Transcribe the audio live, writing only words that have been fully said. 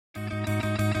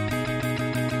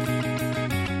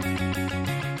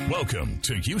Welcome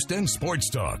to Houston Sports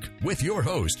Talk with your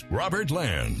host, Robert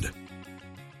Land.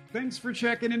 Thanks for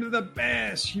checking into the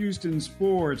best Houston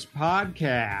sports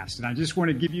podcast. And I just want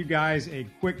to give you guys a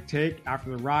quick take after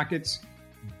the Rockets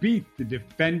beat the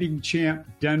defending champ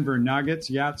Denver Nuggets.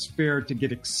 Yeah, it's fair to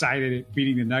get excited at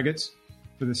beating the Nuggets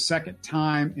for the second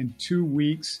time in 2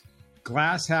 weeks.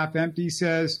 Glass half empty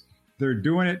says they're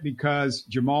doing it because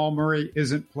Jamal Murray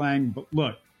isn't playing. But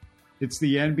look, it's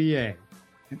the NBA,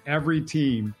 and every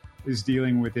team is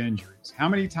dealing with injuries. How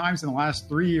many times in the last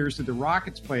 3 years did the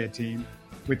Rockets play a team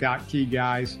without key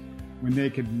guys when they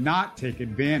could not take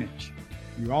advantage?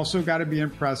 You also got to be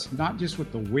impressed not just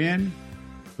with the win,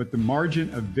 but the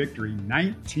margin of victory,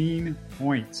 19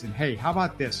 points. And hey, how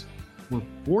about this? We're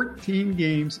 14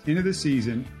 games into the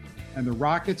season, and the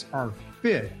Rockets are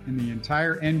fifth in the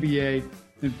entire NBA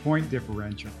in point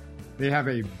differential. They have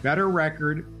a better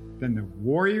record than the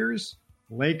Warriors,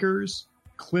 Lakers,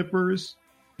 Clippers,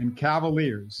 and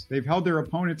Cavaliers. They've held their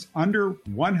opponents under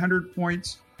 100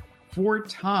 points 4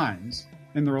 times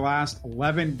in their last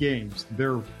 11 games.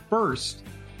 They're first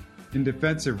in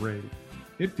defensive rating.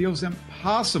 It feels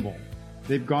impossible.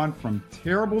 They've gone from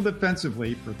terrible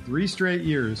defensively for 3 straight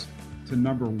years to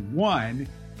number 1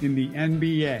 in the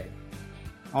NBA.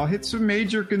 I'll hit some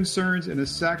major concerns in a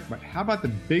sec, but how about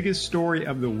the biggest story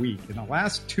of the week? In the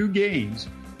last 2 games,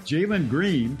 Jalen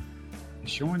Green is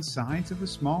showing signs of a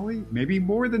small lead, maybe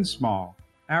more than small,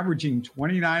 averaging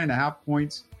 29.5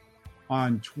 points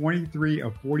on 23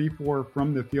 of 44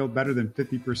 from the field, better than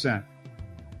 50%.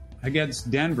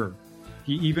 Against Denver,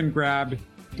 he even grabbed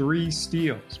 3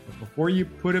 steals. But before you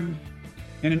put him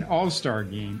in an all-star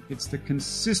game, it's the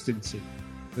consistency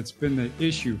that's been the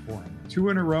issue for him. 2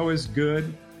 in a row is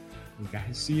good. We got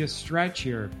to see a stretch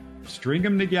here. String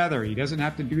them together. He doesn't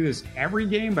have to do this every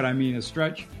game, but I mean a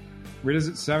stretch. Where does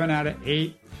it 7 out of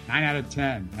 8, 9 out of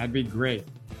 10? That'd be great.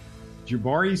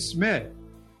 Jabari Smith,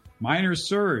 minor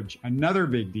surge, another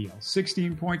big deal.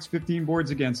 16 points, 15 boards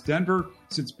against Denver.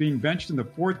 Since being benched in the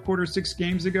fourth quarter 6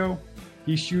 games ago,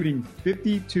 he's shooting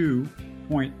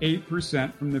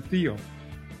 52.8% from the field,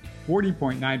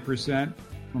 40.9%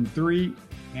 from 3,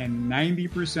 and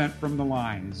 90% from the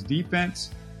line. His defense,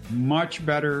 much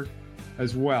better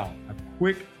as well. A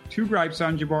quick 2 gripes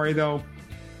on Jabari, though.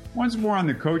 One's more on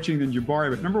the coaching than Jabari,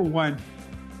 but number 1,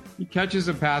 he catches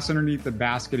a pass underneath the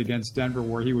basket against Denver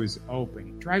where he was open.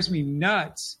 It drives me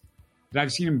nuts that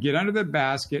I've seen him get under the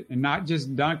basket and not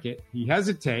just dunk it. He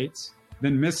hesitates,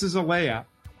 then misses a layup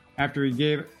after he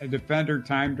gave a defender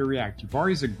time to react.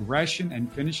 Jabari's aggression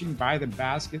and finishing by the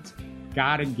baskets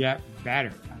got to get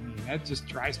better. I mean, that just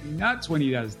drives me nuts when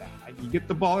he does that. You get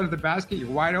the ball into the basket, you're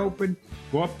wide open,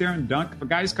 go up there and dunk. If a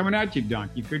guy's coming at you,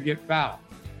 dunk. You could get fouled.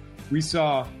 We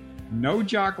saw no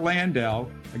Jock Landale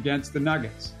against the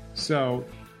Nuggets. So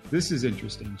this is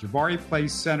interesting. Jabari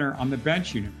plays center on the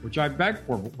bench unit, which I begged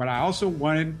for. But what I also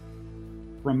wanted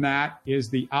from that is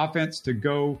the offense to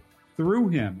go through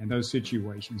him in those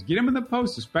situations. Get him in the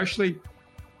post, especially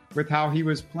with how he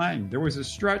was playing. There was a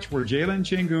stretch where Jalen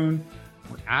Sengun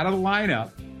were out of the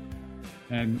lineup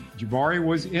and Jabari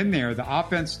was in there. The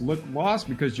offense looked lost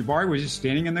because Jabari was just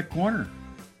standing in the corner.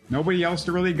 Nobody else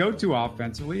to really go to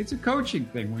offensively. It's a coaching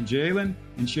thing. When Jalen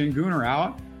and Sengun are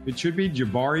out, it should be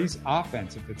Jabari's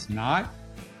offense. If it's not,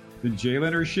 then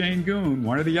Jalen or Sengun,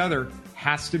 one or the other,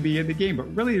 has to be in the game.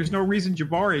 But really, there's no reason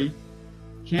Jabari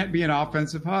can't be an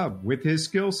offensive hub with his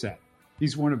skill set.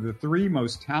 He's one of the 3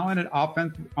 most talented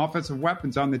offensive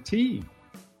weapons on the team.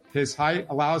 His height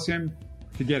allows him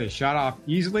to get a shot off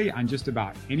easily on just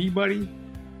about anybody.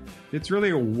 It's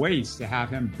really a waste to have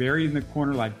him buried in the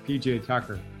corner like P.J.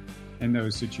 Tucker in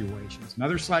those situations.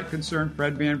 Another slight concern,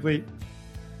 Fred VanVleet.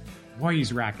 Boy,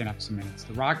 he's racking up some minutes.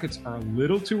 The Rockets are a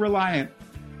little too reliant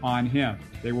on him.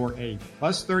 They were a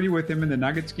plus 30 with him in the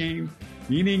Nuggets game,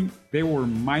 meaning they were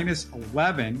minus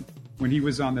 11 when he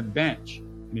was on the bench.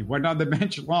 And he wasn't on the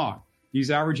bench long. He's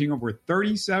averaging over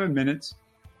 37 minutes,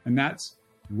 and that's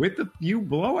with a few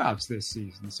blowouts this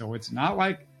season. So it's not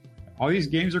like all these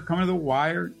games are coming to the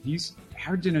wire. He's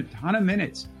averaging a ton of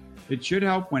minutes. It should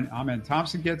help when Amen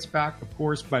Thompson gets back, of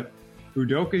course, but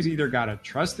Udoka's either got to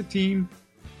trust the team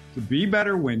to be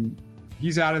better when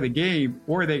he's out of the game,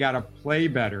 or they got to play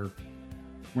better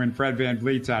when Fred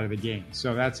VanVleet's out of the game.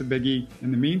 So that's a biggie.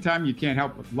 In the meantime, you can't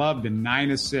help but love the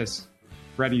 9 assists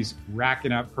Freddie's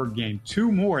racking up per game,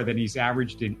 2 more than he's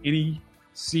averaged in any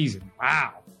season.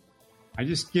 Wow. I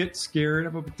just get scared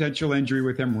of a potential injury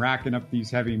with him racking up these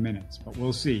heavy minutes, but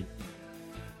we'll see.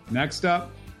 Next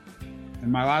up, and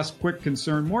my last quick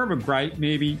concern, more of a gripe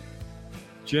maybe,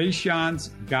 Jayshon's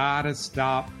got to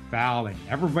stop fouling.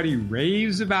 Everybody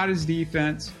raves about his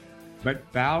defense, but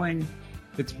fouling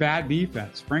it's bad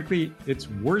defense. Frankly, it's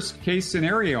worst case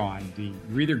scenario on D.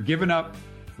 You're either giving up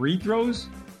free throws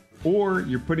or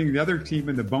you're putting the other team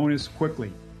in the bonus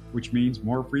quickly, which means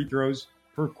more free throws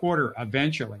per quarter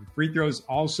eventually. Free throws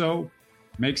also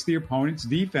makes the opponent's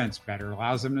defense better,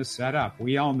 allows them to set up.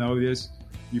 We all know this.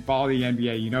 You follow the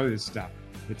NBA, you know this stuff.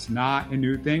 It's not a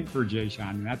new thing for Jayson,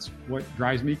 and that's what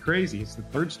drives me crazy. It's the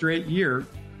third straight year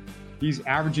he's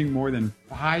averaging more than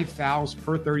 5 fouls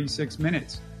per 36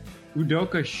 minutes.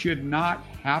 Udoka should not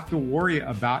have to worry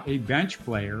about a bench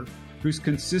player who's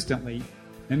consistently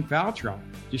in foul trouble.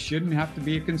 Just shouldn't have to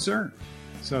be a concern.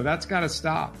 So that's got to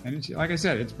stop. And it's, like I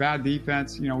said, it's bad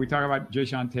defense. You know, we talk about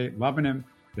Jae'Sean Tate, loving him,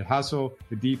 the hustle,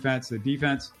 the defense. The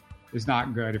defense is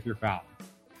not good if you're fouling.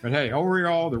 But hey,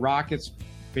 overall, the Rockets,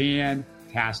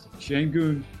 fantastic.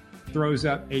 Şengün throws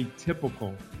up a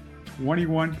typical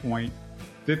 21 point,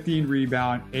 15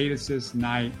 rebound, 8 assists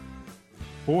night.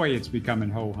 Boy, it's becoming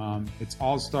ho-hum. It's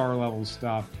all-star level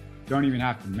stuff. Don't even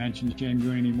have to mention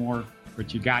Şengün anymore,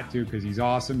 but you got to because he's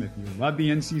awesome. If you love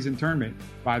the in-season tournament,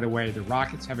 by the way, the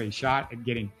Rockets have a shot at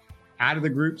getting out of the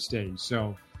group stage.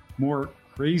 So more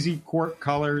crazy court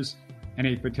colors and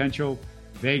a potential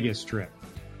Vegas trip.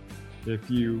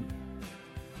 If you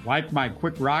like my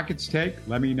quick Rockets take,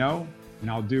 let me know,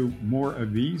 and I'll do more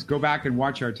of these. Go back and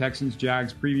watch our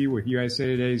Texans-Jags preview with USA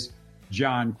Today's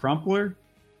John Crumpler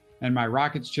and my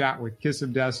Rockets chat with Kiss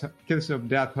of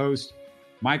Death host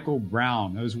Michael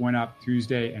Brown. Those went up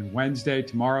Tuesday and Wednesday.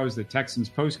 Tomorrow is the Texans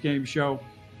postgame show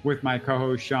with my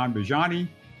co-host Sean Bajani.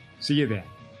 See you then.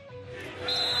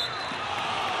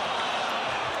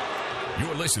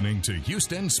 You're listening to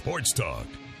Houston Sports Talk.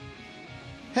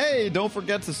 Hey, don't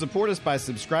forget to support us by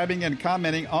subscribing and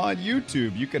commenting on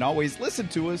YouTube. You can always listen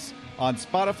to us on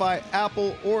Spotify,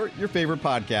 Apple, or your favorite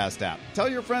podcast app. Tell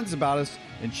your friends about us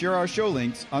and share our show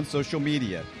links on social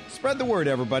media. Spread the word,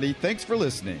 everybody. Thanks for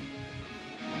listening.